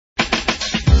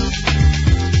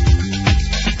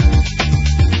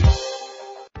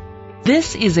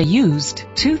This is a used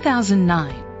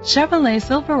 2009 Chevrolet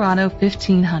Silverado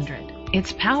 1500.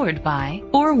 It's powered by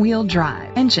four-wheel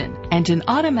drive engine and an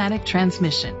automatic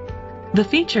transmission. The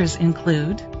features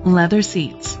include leather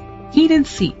seats, heated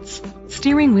seats,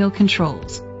 steering wheel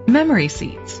controls, memory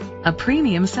seats, a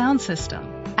premium sound system,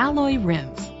 alloy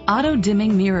rims,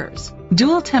 auto-dimming mirrors,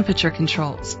 dual temperature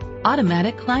controls,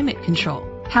 automatic climate control,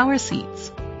 power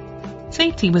seats.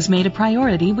 Safety was made a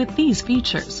priority with these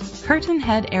features: curtain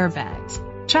head airbags,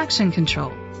 traction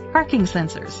control, parking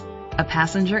sensors, a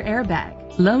passenger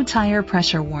airbag, low tire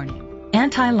pressure warning,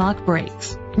 anti-lock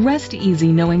brakes. Rest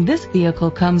easy knowing this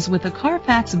vehicle comes with a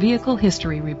Carfax Vehicle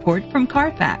History Report from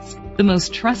Carfax, the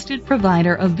most trusted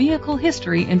provider of vehicle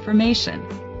history information.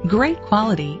 Great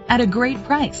quality at a great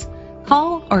price.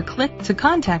 Call or click to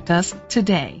contact us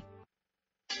today.